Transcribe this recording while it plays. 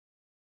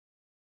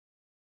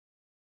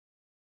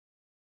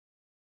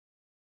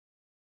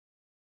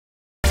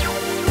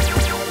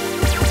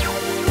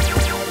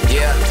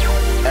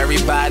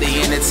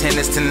everybody in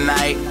attendance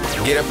tonight,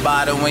 get a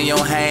bottle in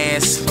your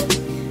hands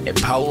and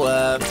pull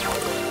up.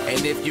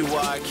 And if you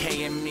are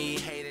K&M,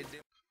 hated.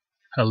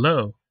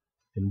 Hello,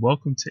 and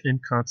welcome to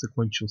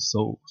Inconsequential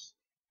Souls.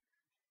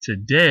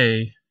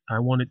 Today, I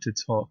wanted to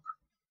talk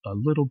a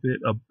little bit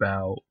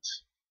about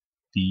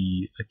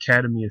the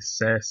Academy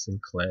Assassin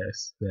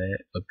class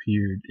that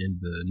appeared in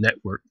the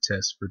network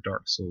test for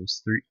Dark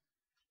Souls 3.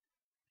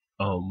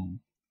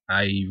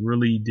 I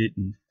really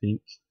didn't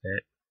think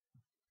that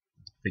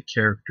the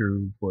character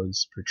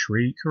was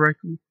portrayed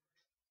correctly,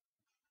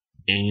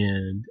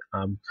 and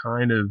I'm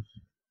kind of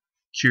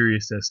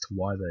curious as to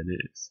why that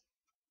is.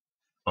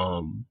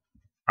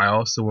 I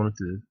also wanted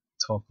to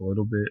talk a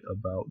little bit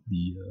about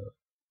the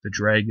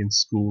Dragon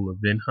School of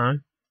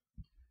Vinheim,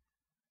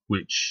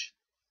 which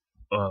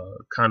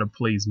kind of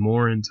plays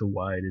more into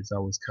why it is I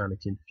was kind of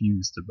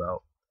confused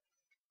about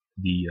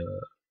the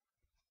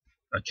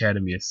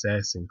Academy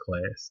Assassin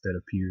class that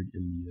appeared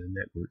in the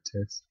network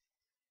test.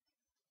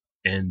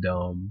 And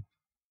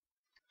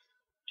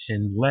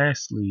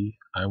lastly,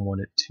 I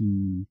wanted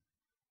to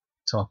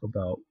talk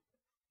about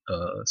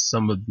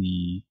some of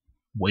the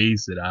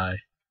ways that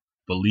I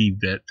believe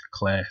that the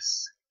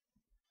class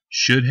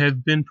should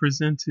have been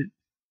presented,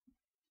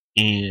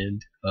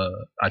 and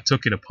I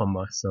took it upon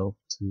myself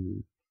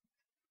to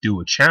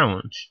do a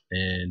challenge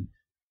and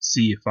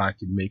see if I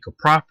could make a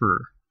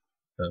proper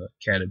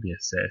Academy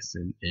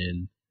Assassin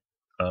in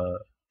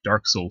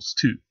Dark Souls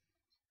 2.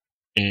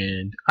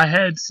 And I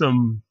had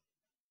some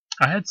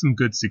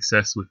good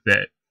success with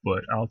that,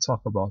 but I'll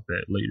talk about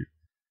that later.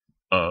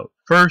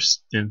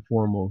 First and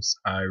foremost,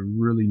 I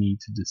really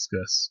need to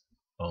discuss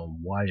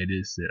why it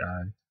is that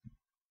I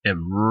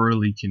am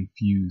really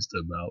confused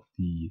about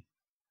the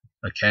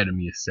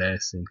Academy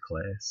Assassin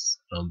class,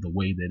 the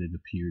way that it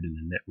appeared in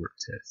the network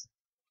test.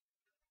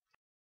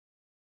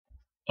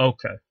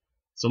 Okay,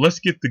 so let's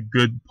get the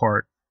good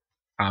part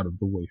out of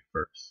the way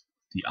first.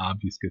 The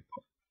obvious good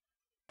part.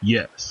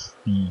 Yes,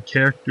 the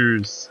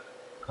character's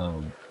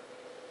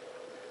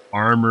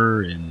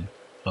armor and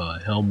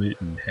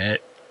helmet and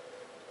hat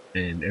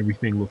and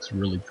everything looks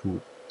really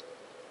cool.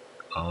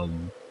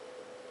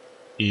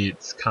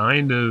 It's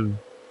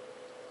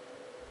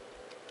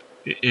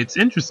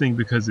interesting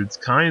because it's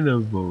kind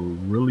of a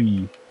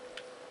really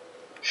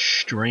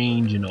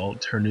strange and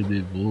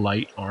alternative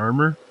light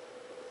armor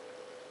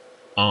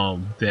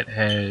that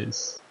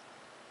has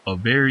a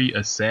very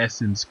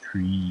Assassin's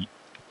Creed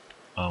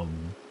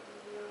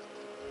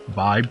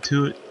vibe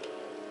to it,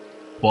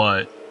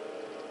 but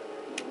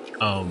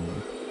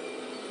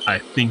I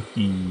think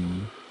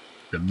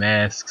the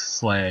mask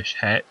 /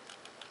 hat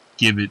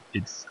give it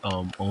its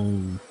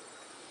own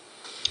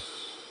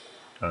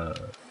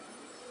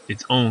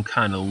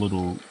kind of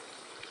little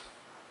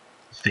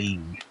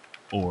thing,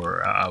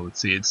 or I would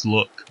say its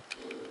look,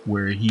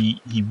 where he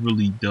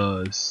really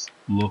does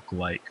look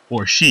like,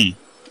 or she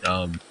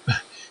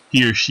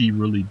he or she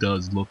really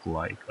does look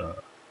like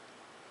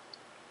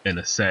an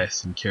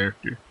assassin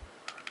character.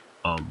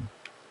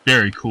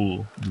 Very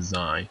cool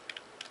design,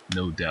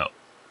 no doubt.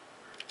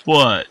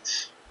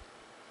 But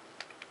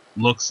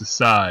looks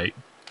aside,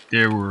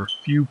 there were a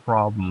few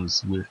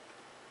problems with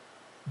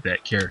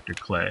that character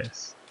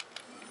class,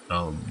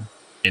 and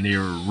they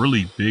were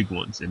really big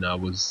ones, and I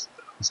was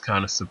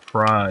kind of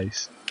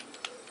surprised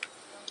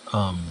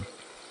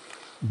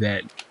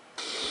that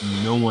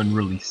no one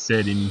really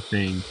said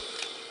anything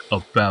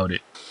about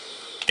it.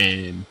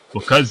 And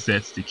because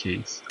that's the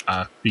case,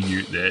 I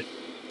figured that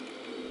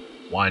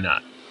why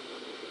not?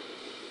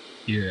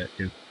 Yeah,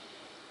 if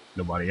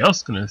nobody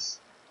else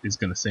is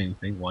gonna say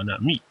anything, why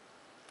not me?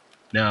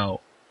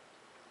 Now,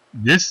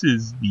 this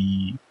is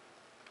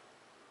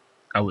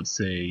I would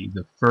say,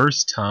 the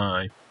first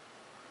time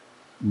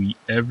we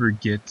ever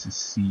get to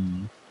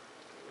see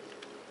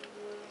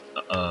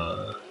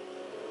a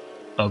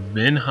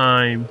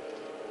Vinheim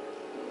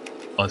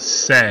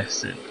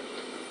assassin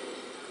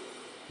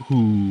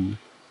who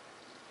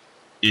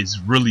is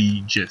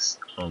really just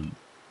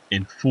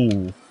in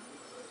full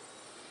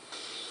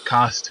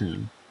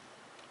costume,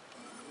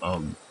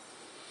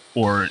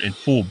 or in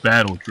full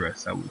battle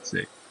dress, I would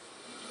say,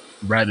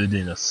 rather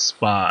than a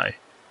spy,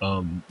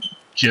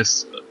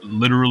 just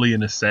literally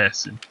an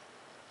assassin.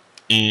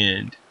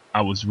 And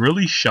I was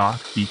really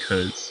shocked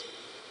because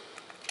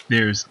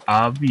there's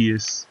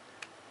obvious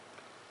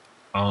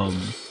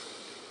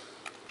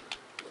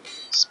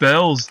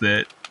spells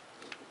that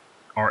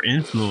are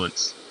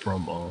influenced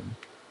from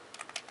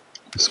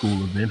the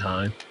School of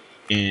Vinheim,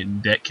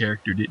 and that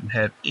character didn't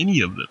have any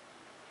of them.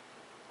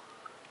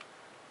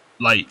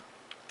 Like,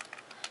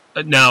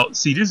 now,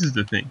 see, this is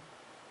the thing.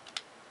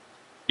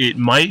 It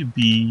might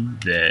be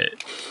that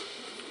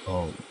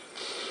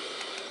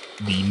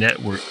the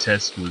network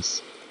test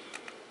was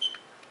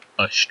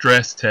a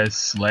stress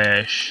test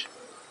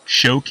 /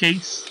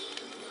 showcase,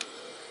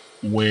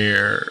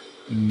 where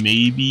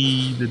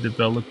maybe the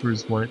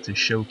developers wanted to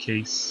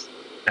showcase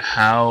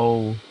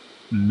how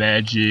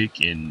magic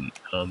and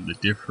the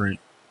different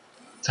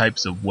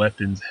types of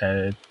weapons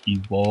had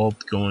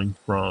evolved, going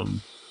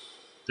from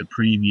the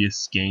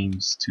previous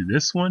games to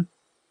this one.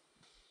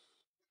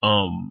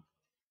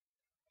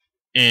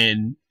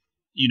 And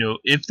you know,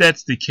 if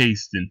that's the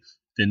case, then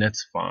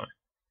that's fine.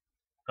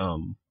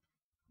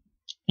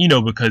 You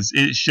know, because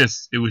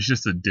it was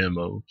just a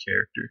demo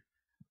character,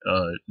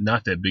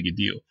 not that big a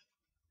deal.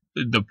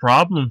 The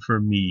problem for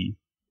me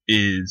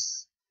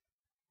is,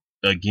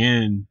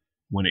 again,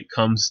 when it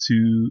comes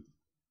to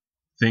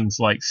things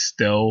like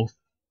stealth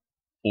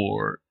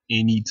or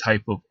any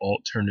type of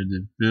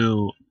alternative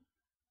build,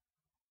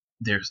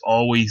 there's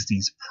always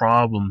these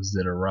problems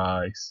that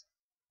arise,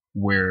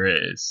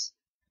 whereas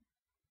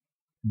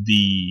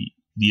the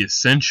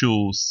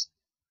essentials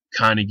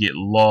kind of get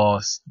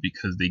lost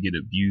because they get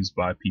abused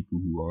by people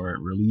who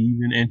aren't really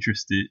even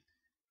interested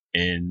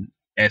in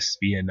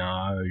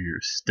espionage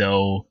or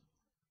stealth,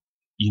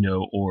 you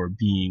know, or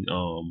being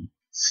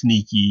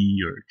sneaky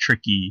or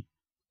tricky.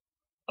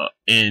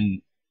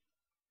 And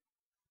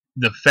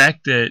the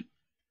fact that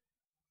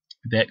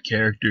that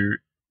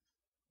character,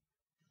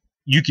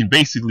 you can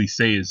basically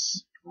say,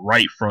 is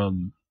right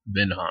from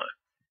Vinheim,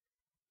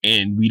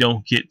 and we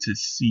don't get to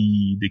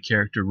see the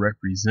character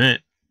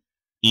represent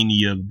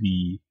any of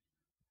the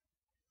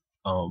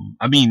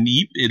I mean,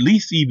 at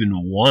least even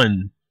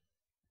one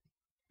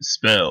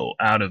spell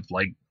out of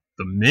like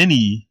the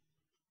many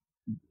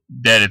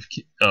that have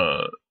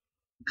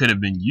could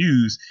have been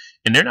used,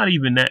 and they're not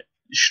even that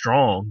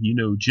strong, you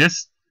know,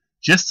 just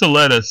to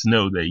let us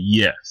know that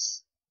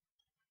yes,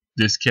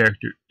 this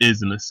character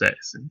is an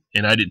assassin.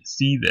 And I didn't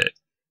see that.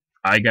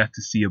 I got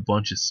to see a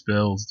bunch of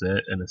spells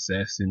that an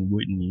assassin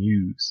wouldn't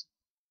use,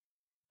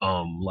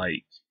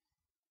 like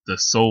the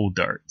soul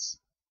darts,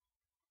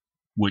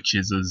 which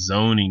is a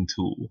zoning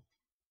tool.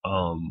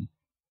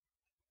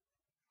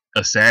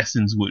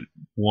 Assassins would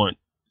want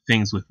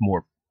things with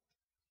more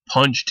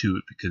punch to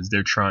it because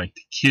they're trying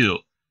to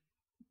kill.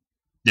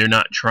 They're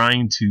not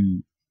trying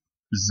to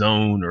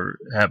zone or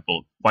have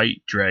a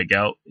fight drag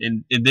out.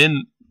 And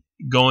then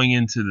going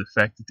into the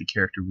fact that the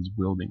character was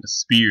wielding a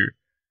spear,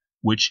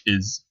 which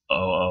is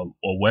a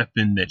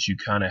weapon that you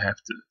kind of have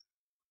to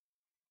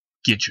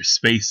get your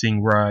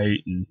spacing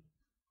right, and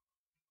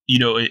you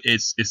know,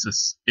 it's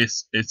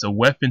a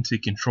weapon to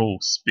control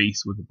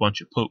space with a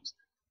bunch of pokes.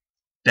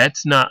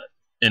 That's not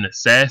an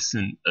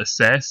assassin.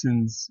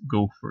 Assassins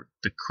go for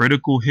the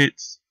critical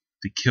hits,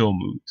 the kill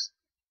moves.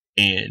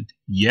 And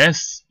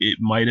yes, it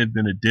might have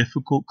been a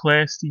difficult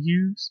class to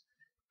use,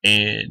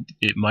 and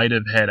it might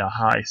have had a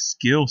high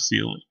skill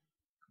ceiling,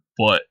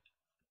 but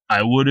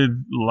I would have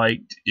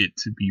liked it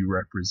to be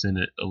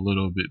represented a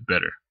little bit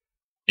better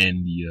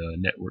in the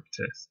network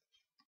test.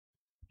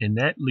 And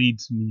that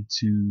leads me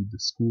to the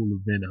School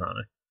of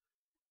Vinheim,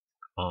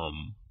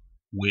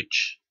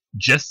 which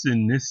just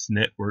in this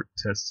network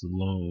test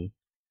alone,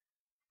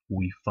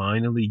 we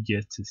finally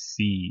get to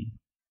see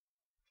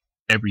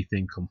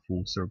everything come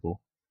full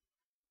circle.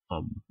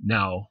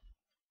 Now,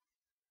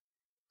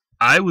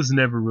 I was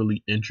never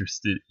really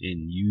interested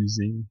in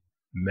using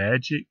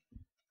magic.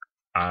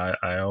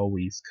 I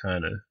always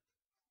kind of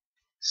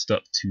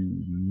stuck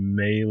to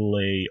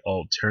melee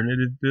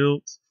alternative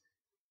builds,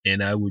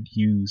 and I would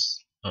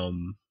use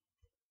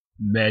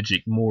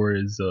magic more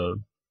as a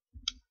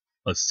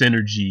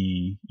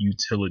synergy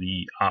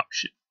utility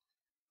option,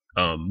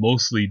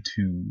 mostly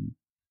to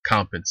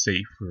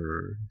compensate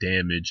for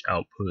damage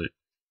output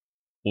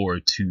or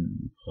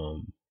to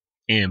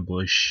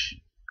ambush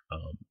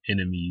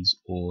enemies,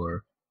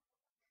 or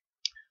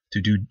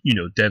to do, you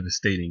know,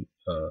 devastating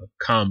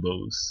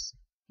combos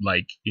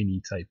like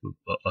any type of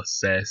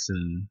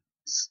assassin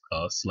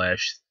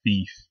slash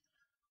thief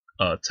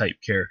type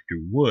character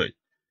would.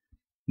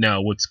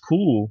 Now, what's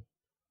cool,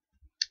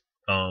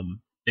 and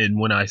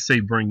when I say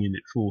bringing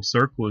it full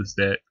circle, is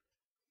that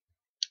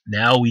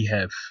now we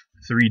have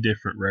 3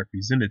 different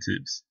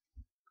representatives.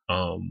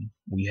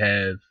 We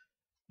have,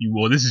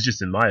 well, this is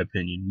just in my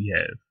opinion, we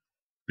have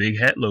Big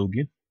Hat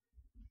Logan,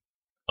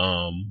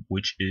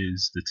 which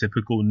is the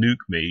typical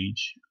nuke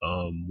mage,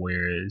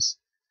 whereas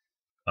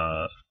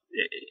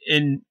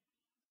and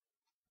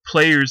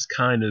players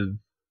kind of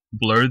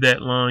blur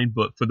that line,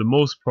 but for the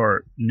most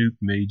part, nuke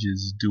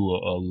mages do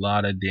a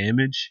lot of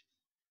damage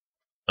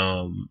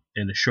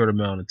in a short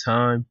amount of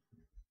time,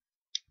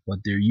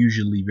 but they're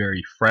usually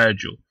very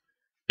fragile,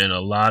 and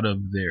a lot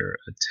of their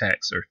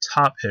attacks are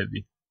top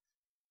heavy,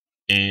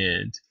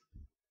 and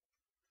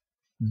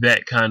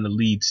that kind of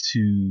leads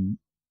to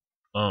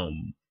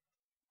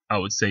I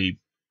would say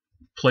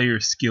player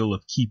skill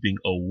of keeping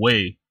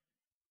away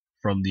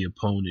from the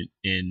opponent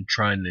and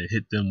trying to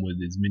hit them with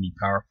as many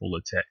powerful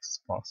attacks as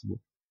possible.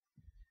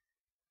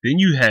 Then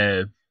you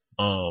have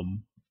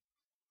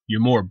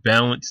your more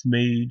balanced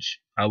mage,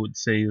 I would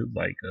say,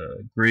 like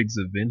Griggs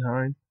of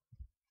Vinheim,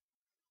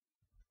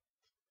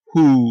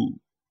 who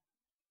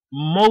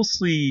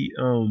mostly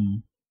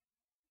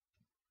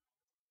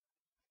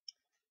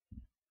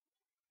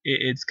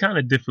it's kind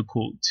of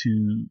difficult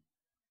to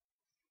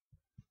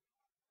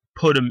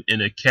put him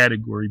in a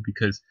category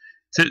because,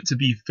 to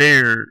be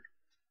fair,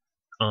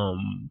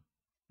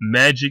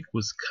 magic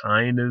was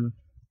kind of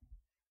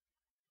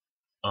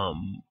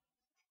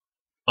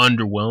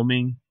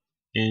underwhelming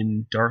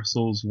in Dark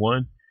Souls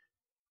 1.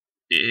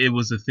 It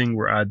was a thing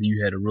where either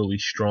you had a really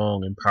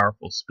strong and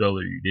powerful spell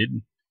or you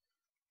didn't.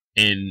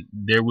 And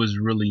there was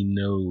really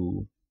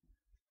no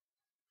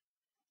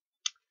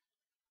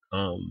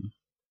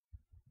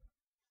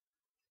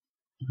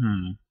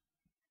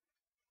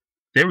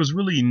there was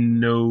really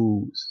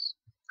no,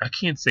 I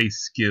can't say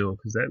skill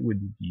because that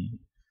wouldn't be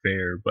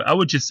fair, but I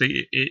would just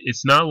say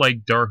it's not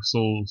like Dark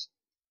Souls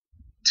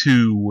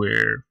 2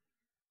 where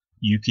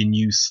you can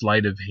use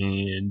sleight of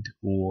hand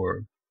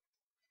or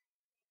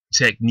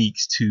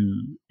techniques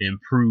to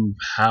improve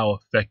how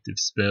effective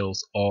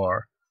spells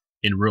are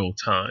in real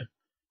time.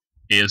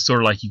 It's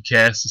sort of like you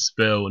cast a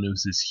spell and it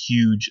was this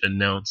huge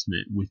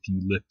announcement with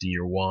you lifting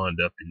your wand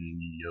up and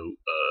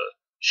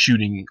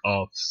shooting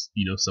off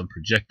some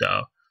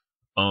projectile.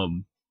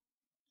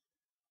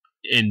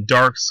 In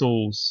Dark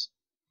Souls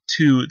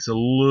 2, it's a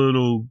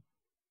little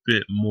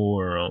bit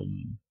more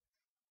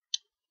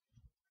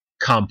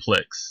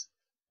complex,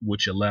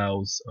 which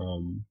allows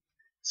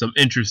some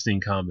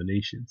interesting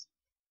combinations.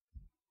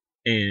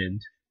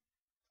 And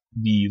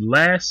the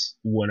last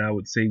one I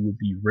would say would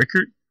be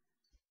Rickard.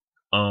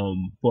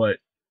 But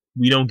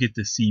we don't get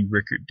to see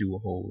Rickard do a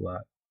whole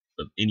lot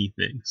of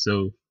anything.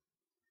 So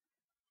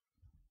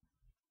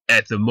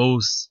at the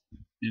most,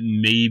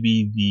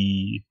 maybe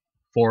the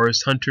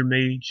Forest Hunter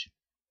Mage.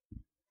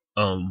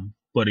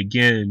 But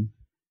again,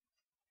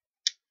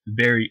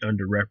 very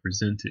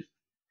underrepresented.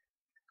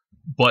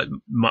 But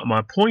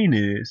my point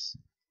is,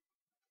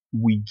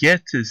 we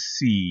get to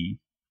see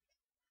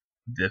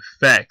the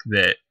fact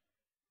that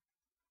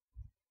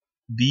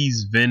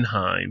these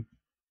Vinheim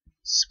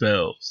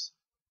spells,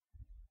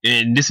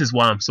 and this is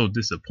why I'm so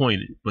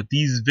disappointed, but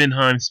these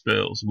Vinheim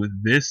spells with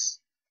this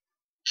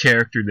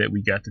character that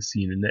we got to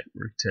see in the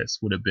network test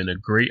would have been a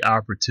great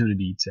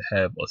opportunity to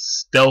have a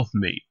stealth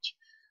mage,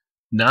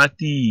 not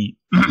the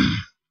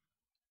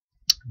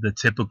the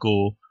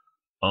typical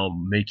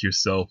make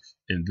yourself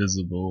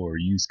invisible or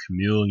use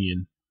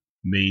chameleon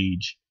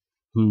mage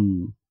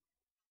who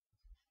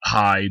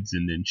hides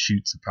and then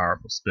shoots a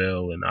powerful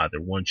spell and either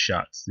one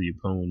shots the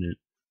opponent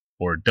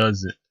or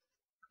doesn't.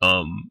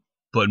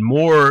 But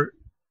more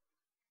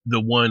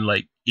the one,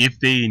 like, if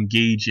they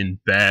engage in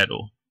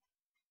battle,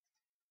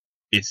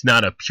 it's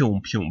not a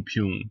pyum pyum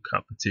pyum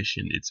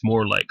competition. It's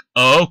more like,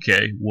 oh,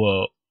 okay,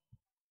 well,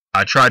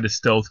 I tried to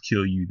stealth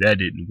kill you, that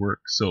didn't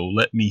work, so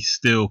let me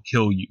still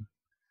kill you.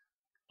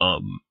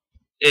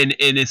 And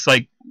it's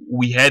like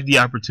we had the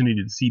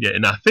opportunity to see that,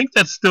 and I think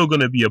that's still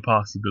going to be a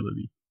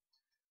possibility.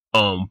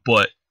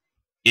 But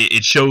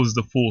it shows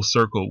the full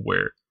circle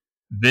where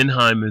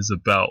Vinheim is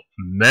about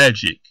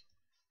magic,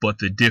 but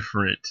the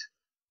different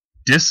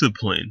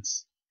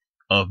disciplines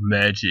of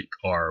magic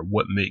are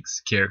what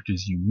makes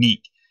characters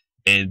unique,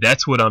 and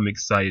that's what I'm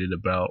excited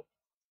about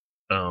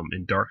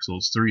in Dark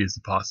Souls 3, is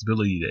the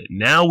possibility that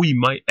now we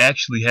might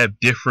actually have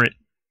different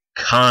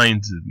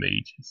kinds of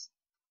mages.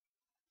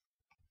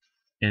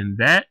 And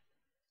that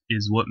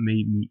is what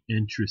made me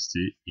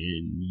interested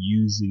in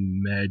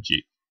using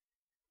magic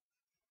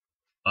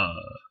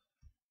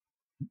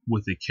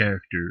with a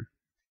character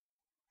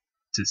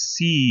to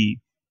see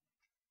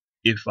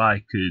if I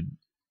could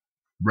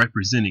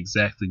represent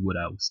exactly what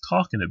I was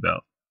talking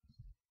about.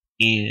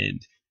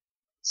 And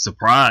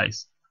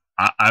surprise,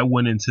 I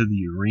went into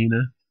the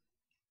arena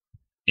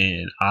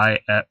and I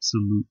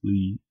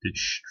absolutely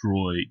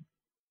destroyed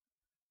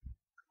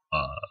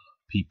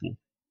people,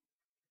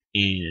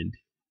 and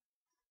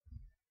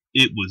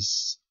it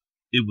was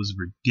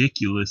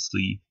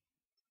ridiculously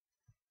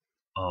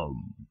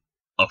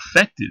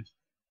effective.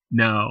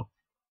 Now,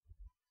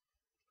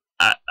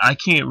 I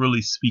can't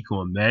really speak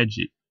on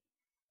magic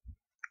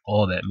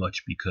all that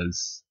much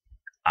because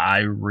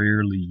I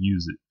rarely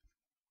use it.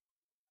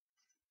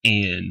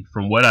 And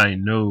from what I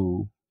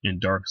know, in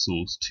Dark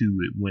Souls 2,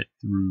 it went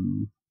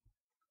through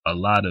a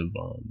lot of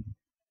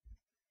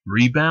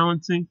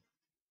rebalancing,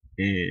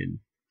 and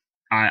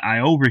I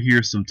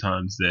overhear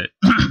sometimes that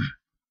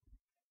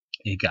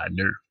it got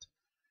nerfed.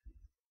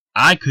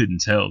 I couldn't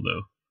tell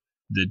though.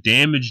 The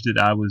damage that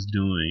I was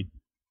doing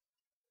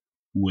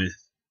with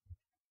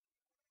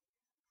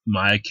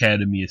my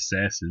Academy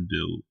Assassin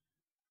build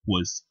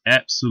was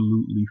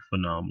absolutely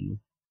phenomenal.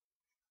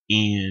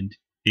 And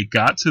it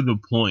got to the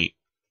point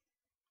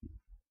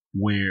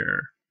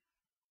where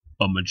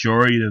a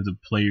majority of the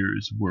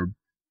players were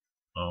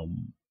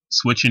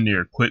switching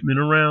their equipment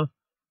around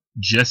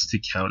just to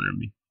counter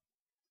me.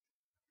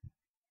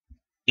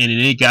 And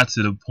it got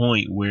to the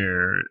point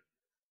where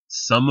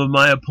some of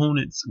my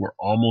opponents were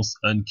almost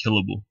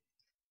unkillable.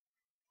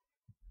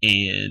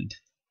 And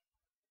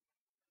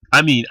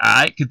I mean,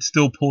 I could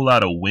still pull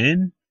out a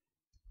win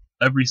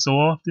every so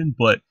often,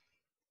 but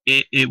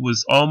it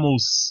was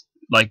almost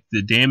like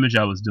the damage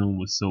I was doing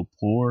was so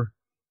poor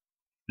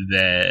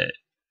that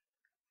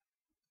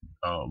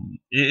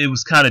it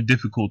was kind of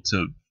difficult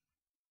to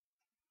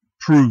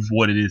prove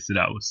what it is that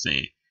I was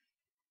saying.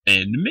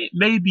 And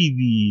maybe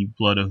the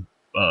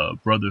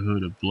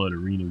Brotherhood of Blood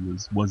Arena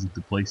wasn't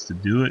the place to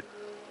do it.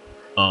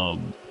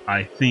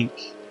 I think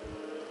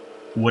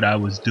what I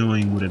was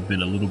doing would have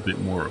been a little bit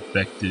more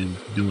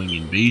effective doing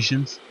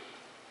invasions.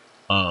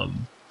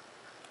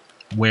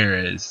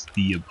 Whereas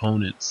the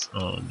opponents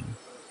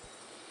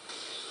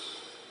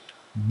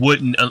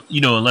wouldn't,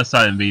 unless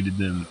I invaded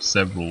them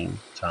several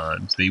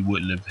times, they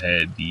wouldn't have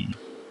had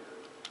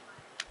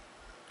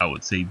I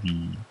would say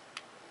the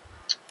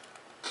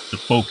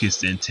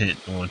focused intent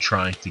on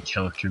trying to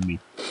counter me,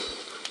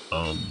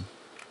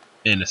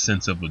 in a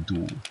sense of a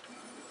duel.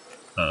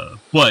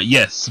 But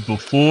yes,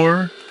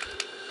 before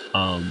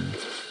my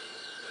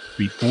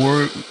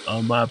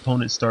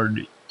opponent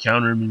started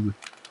countering me with,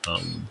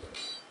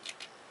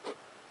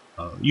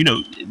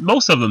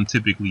 most of them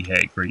typically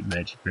had great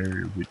magic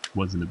barrier, which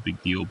wasn't a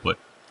big deal, but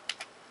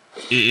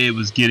it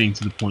was getting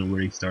to the point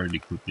where they started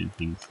equipping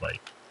things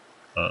like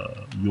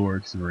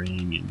Yorick's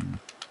ring and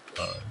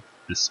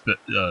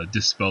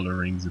dispeller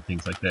rings and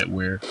things like that,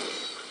 where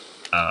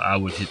I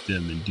would hit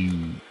them and do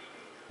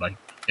like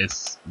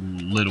as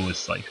little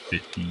as like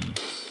 50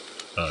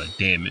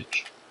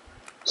 damage.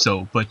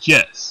 So, but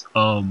yes,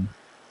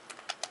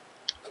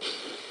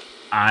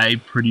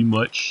 I pretty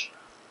much,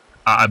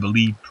 I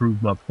believe,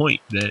 proved my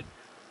point that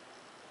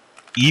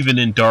even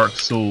in Dark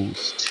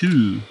Souls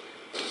 2,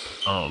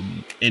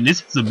 and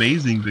this is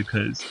amazing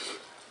because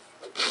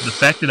the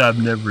fact that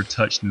I've never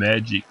touched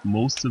magic,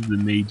 most of the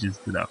mages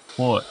that I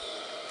fought,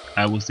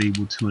 I was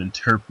able to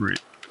interpret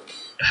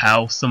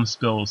how some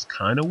spells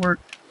kind of work.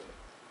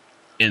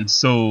 And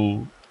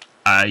so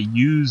I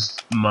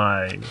used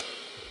my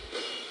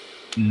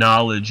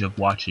knowledge of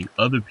watching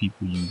other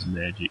people use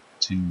magic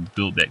to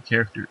build that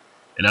character.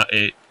 And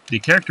the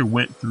character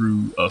went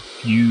through a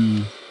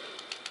few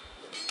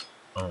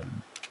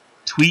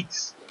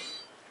tweaks,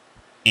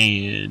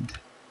 and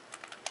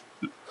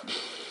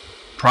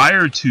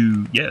prior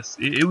to, yes,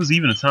 it was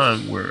even a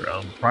time where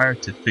prior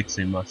to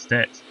fixing my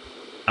stats,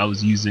 I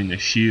was using a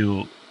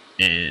shield,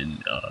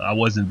 and I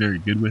wasn't very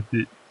good with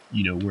it,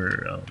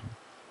 where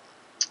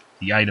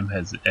the item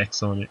has an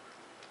X on it.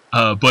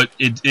 But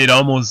it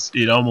almost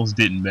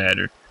didn't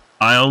matter.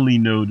 I only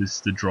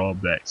noticed the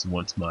drawbacks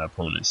once my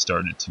opponent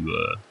started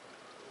to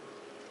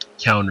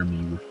counter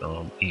me with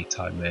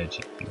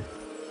anti-magic here.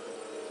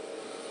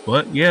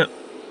 But yeah,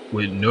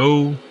 with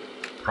no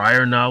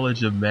prior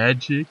knowledge of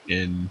magic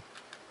and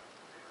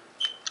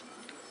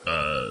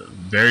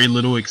very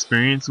little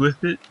experience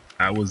with it,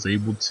 I was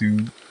able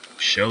to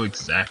show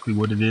exactly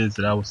what it is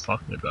that I was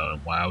talking about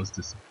and why I was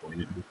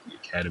disappointed with the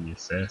Academy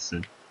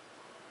Assassin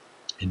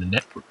in the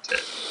network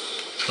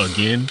test.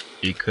 Again,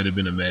 it could have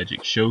been a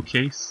magic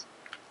showcase.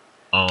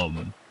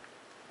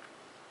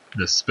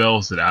 The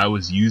spells that I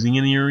was using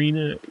in the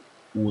arena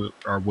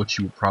are what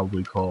you would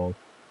probably call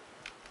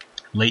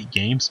late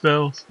game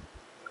spells.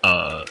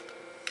 I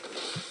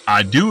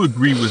do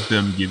agree with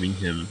them giving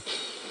him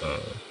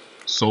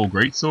Soul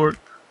Greatsword,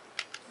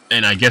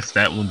 and I guess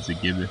that one's a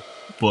given.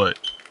 But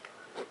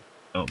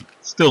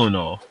still in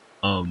all,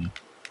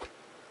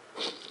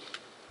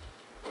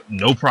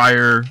 no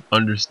prior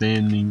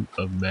understanding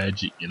of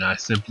magic, and I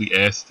simply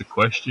asked the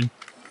question,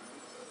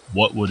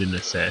 what would an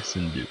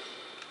assassin do?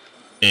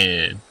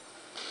 And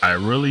I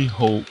really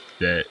hope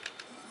that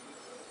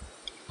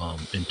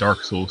in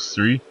Dark Souls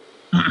 3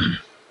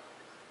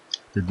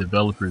 the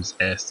developers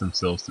ask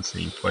themselves the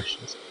same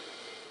questions.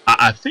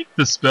 I think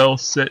the spell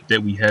set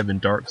that we have in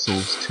Dark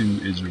Souls 2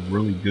 is a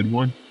really good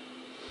one.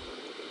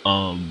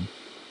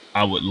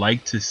 I would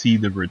like to see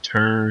the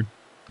return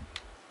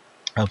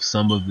of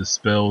some of the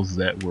spells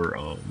that were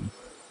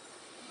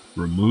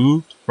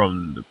removed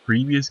from the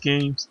previous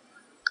games.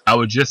 I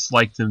would just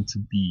like them to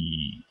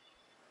be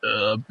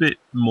a bit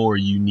more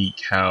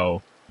unique.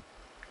 How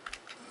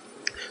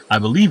I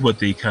believe what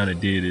they kind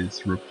of did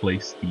is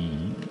replace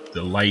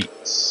the light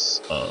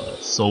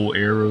soul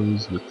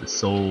arrows with the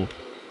soul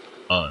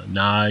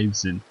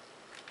knives, and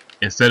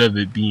instead of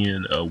it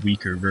being a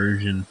weaker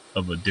version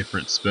of a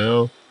different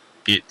spell,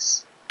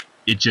 it's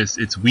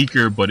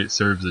weaker, but it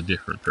serves a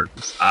different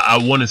purpose. I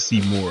want to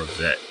see more of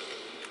that.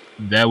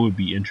 That would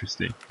be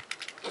interesting,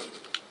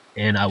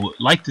 and I would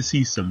like to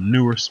see some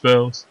newer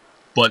spells.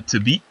 But to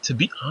be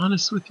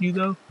honest with you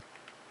though,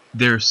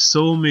 there's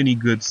so many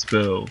good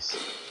spells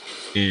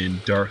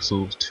in Dark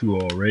Souls 2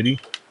 already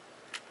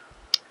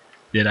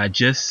that I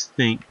just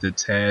think the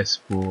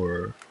task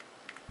for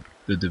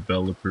the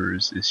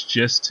developers is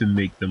just to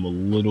make them a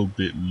little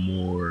bit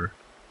more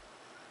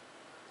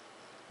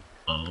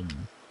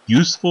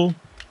useful,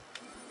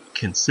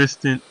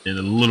 consistent, and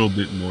a little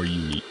bit more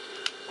unique.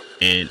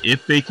 And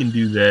if they can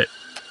do that,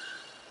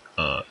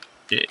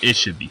 it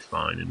should be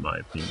fine in my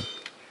opinion.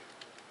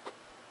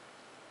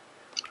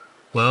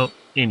 Well,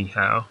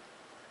 anyhow,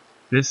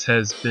 this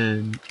has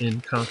been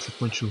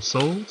Inconsequential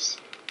Souls.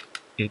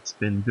 It's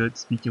been good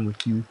speaking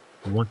with you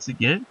once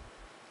again,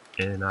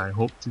 and I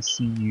hope to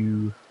see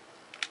you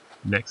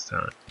next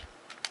time.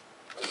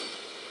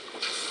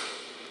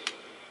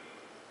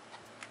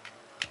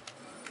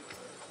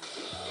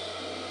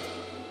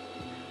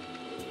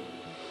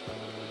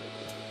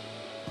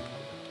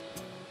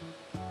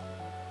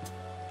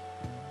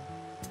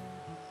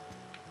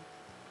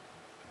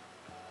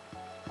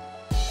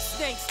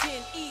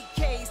 Snakeskin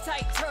EKs,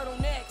 tight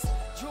turtlenecks,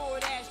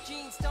 Jordan